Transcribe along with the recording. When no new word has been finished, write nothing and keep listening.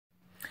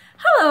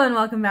Hello and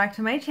welcome back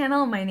to my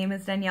channel. My name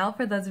is Danielle.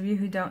 For those of you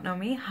who don't know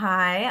me,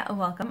 hi,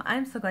 welcome.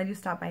 I'm so glad you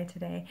stopped by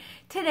today.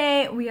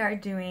 Today we are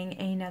doing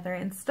another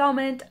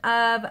installment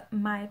of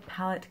my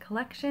palette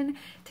collection.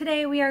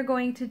 Today we are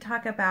going to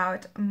talk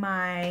about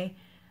my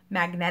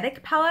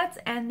magnetic palettes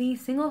and the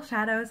single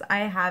shadows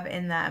I have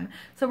in them.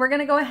 So we're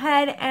gonna go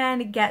ahead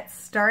and get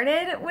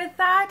started with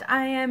that.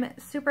 I am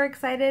super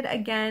excited.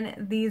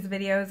 Again, these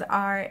videos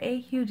are a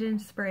huge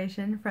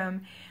inspiration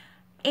from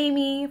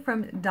Amy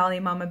from Dolly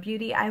Mama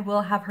Beauty. I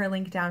will have her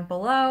link down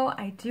below.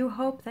 I do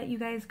hope that you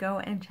guys go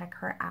and check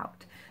her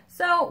out.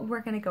 So we're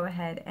gonna go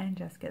ahead and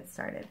just get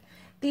started.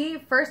 The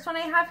first one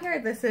I have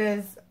here, this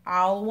is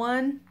Owl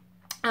One.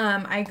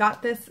 I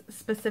got this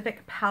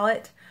specific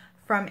palette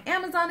from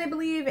Amazon, I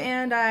believe,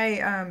 and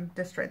I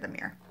destroyed the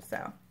mirror.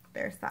 So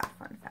there's that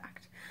fun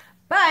fact.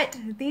 But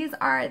these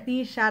are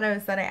the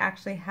shadows that I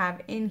actually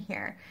have in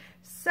here.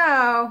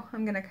 So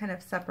I'm going to kind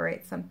of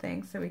separate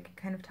something so we can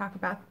kind of talk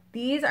about.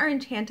 These are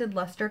Enchanted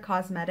Lustre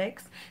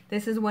Cosmetics.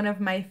 This is one of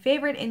my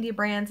favorite indie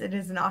brands. It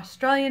is an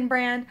Australian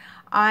brand.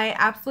 I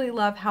absolutely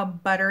love how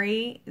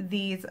buttery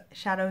these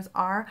shadows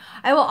are.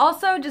 I will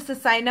also, just a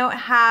side note,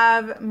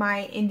 have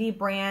my indie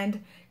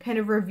brand kind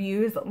of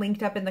reviews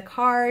linked up in the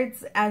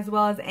cards, as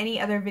well as any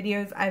other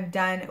videos I've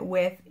done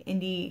with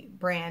indie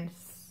brands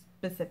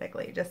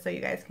specifically, just so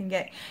you guys can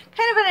get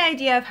kind of an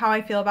idea of how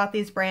I feel about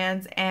these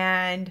brands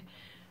and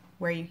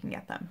where you can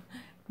get them.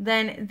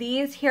 Then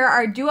these here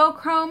are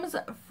duochromes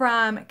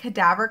from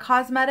Cadaver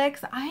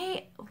Cosmetics.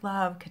 I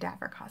love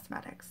Cadaver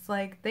Cosmetics.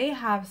 Like, they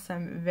have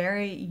some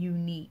very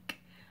unique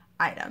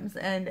items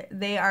and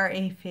they are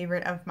a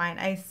favorite of mine.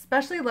 I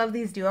especially love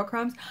these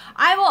duochromes.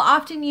 I will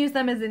often use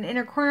them as an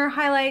inner corner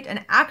highlight,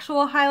 an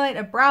actual highlight,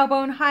 a brow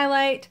bone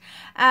highlight,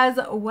 as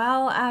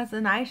well as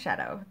an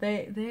eyeshadow.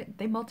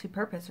 They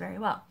multi-purpose very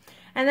well.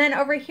 And then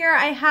over here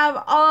I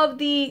have all of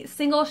the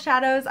single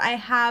shadows I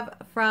have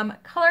from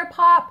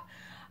Colourpop.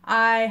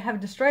 I have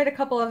destroyed a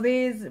couple of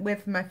these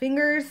with my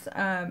fingers.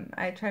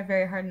 I try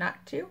very hard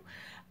not to,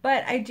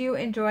 but I do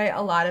enjoy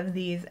a lot of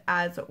these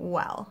as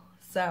well.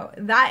 So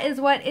that is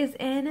what is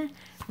in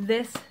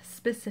this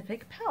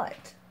specific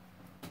palette.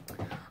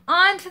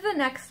 On to the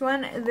next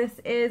one. This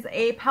is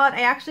a palette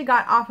I actually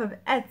got off of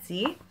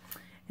Etsy,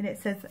 and it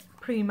says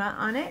Prima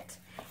on it.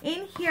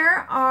 In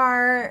here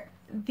are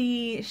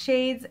the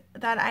shades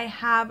that I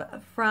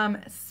have from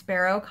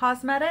Sparrow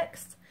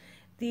Cosmetics.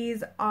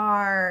 These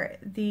are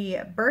the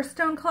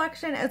Birthstone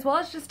collection, as well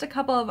as just a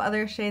couple of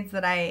other shades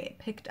that I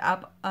picked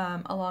up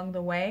along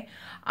the way.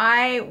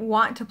 I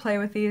want to play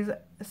with these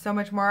so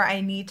much more.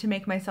 I need to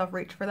make myself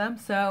reach for them.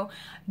 So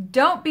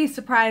don't be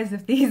surprised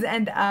if these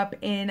end up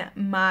in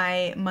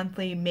my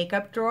monthly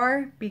makeup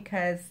drawer,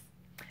 because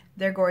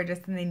they're gorgeous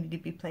and they need to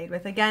be played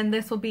with. Again,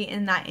 this will be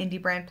in that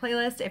indie brand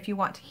playlist if you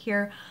want to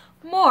hear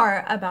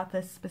more about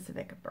this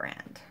specific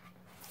brand.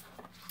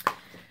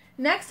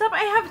 Next up,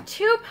 I have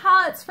two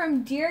palettes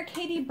from Dear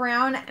Katie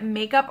Brown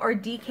Makeup, or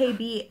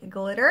DKB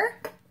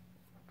Glitter.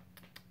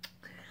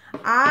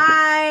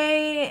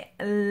 I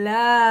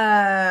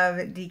love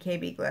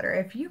DKB Glitter.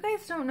 If you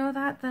guys don't know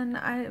that, then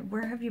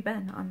where have you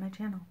been on my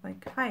channel?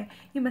 Like, hi,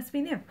 you must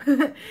be new.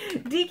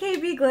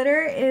 DKB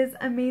Glitter is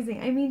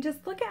amazing. I mean,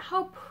 just look at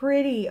how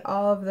pretty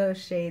all of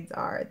those shades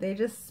are. They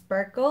just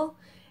sparkle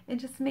and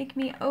just make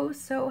me oh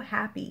so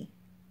happy.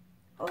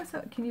 Oh,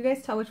 so can you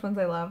guys tell which ones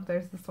I love?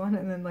 There's this one,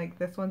 and then like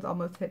this one's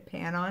almost hit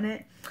pan on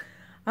it.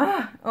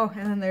 Oh,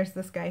 and then there's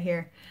this guy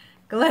here.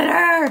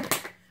 Glitter!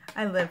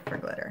 I live for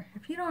glitter.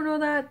 If you don't know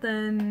that,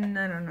 then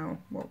I don't know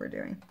what we're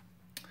doing.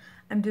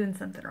 I'm doing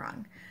something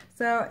wrong.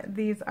 So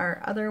these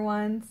are other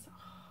ones.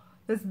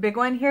 This big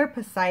one here,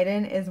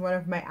 Poseidon, is one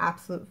of my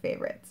absolute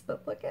favorites.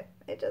 But look at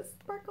it, just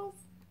sparkles.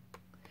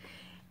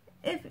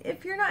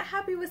 If you're not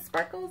happy with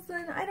sparkles,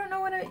 then I don't know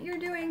what you're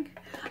doing.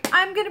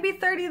 I'm gonna be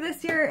 30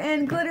 this year,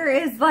 and glitter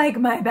is like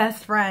my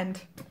best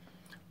friend.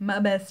 My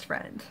best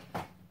friend.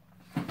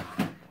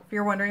 If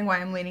you're wondering why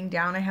I'm leaning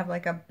down, I have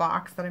like a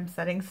box that I'm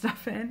setting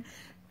stuff in.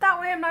 That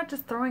way I'm not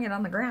just throwing it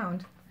on the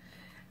ground.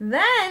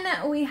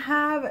 Then we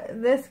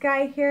have this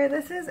guy here.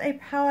 This is a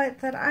palette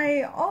that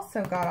I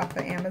also got off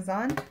of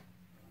Amazon.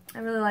 I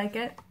really like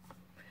it.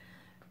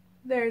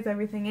 There's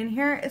everything in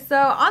here. So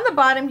on the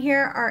bottom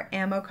here are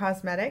Ammo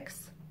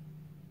Cosmetics.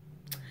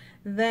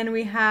 Then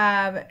we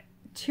have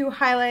two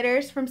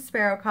highlighters from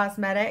Sparrow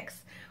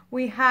Cosmetics.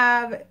 We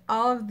have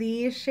all of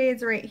these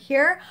shades right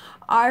here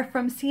are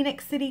from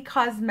Scenic City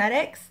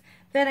Cosmetics.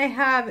 Then I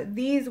have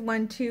these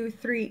 1, 2,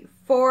 3,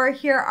 4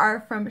 here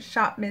are from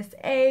Shop Miss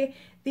A.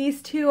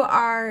 These two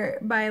are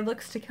by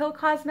Looks to Kill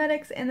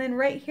Cosmetics. And then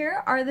right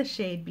here are the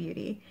Shade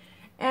Beauty.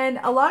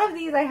 And a lot of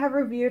these I have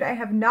reviewed. I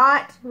have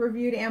not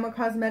reviewed Ammo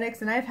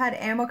Cosmetics, and I've had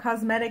Ammo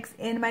Cosmetics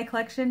in my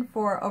collection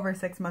for over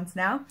 6 months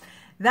now.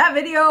 That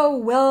video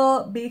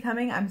will be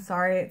coming. I'm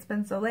sorry it's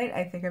been so late.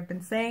 I think I've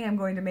been saying I'm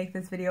going to make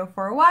this video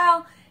for a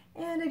while,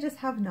 and I just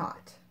have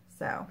not.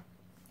 So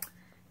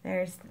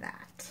there's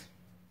that.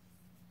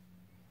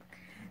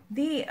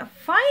 The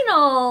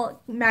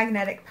final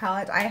magnetic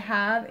palette I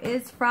have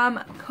is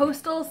from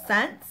Coastal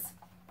Scents.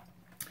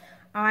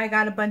 I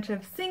got a bunch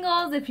of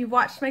singles. If you've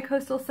watched my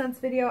Coastal Scents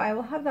video, I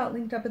will have that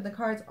linked up in the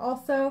cards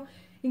also.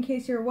 In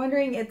case you're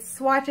wondering, it's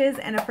swatches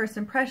and a first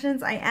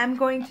impressions. I am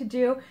going to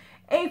do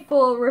a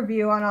full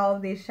review on all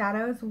of these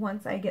shadows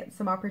once I get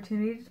some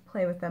opportunity to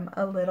play with them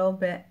a little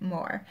bit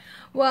more.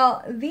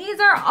 Well, these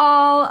are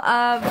all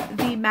of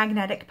the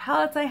magnetic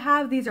palettes I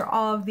have. These are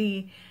all of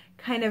the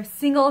kind of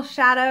single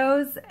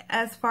shadows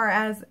as far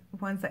as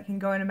ones that can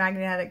go in a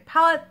magnetic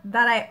palette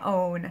that I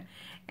own.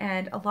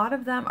 And a lot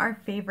of them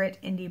are favorite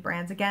indie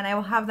brands. Again, I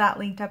will have that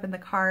linked up in the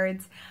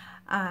cards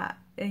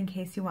in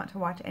case you want to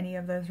watch any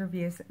of those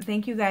reviews.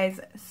 Thank you guys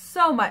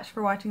so much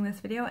for watching this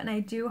video, and I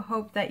do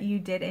hope that you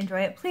did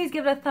enjoy it. Please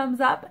give it a thumbs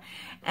up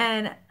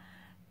and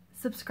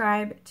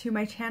subscribe to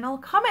my channel.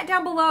 Comment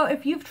down below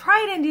if you've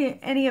tried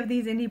any of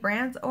these indie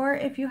brands, or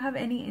if you have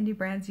any indie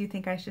brands you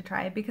think I should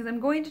try, because I'm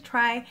going to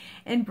try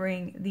and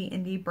bring the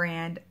indie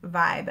brand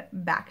vibe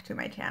back to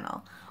my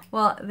channel.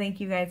 Well, thank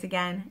you guys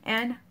again,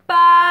 and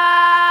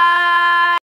bye!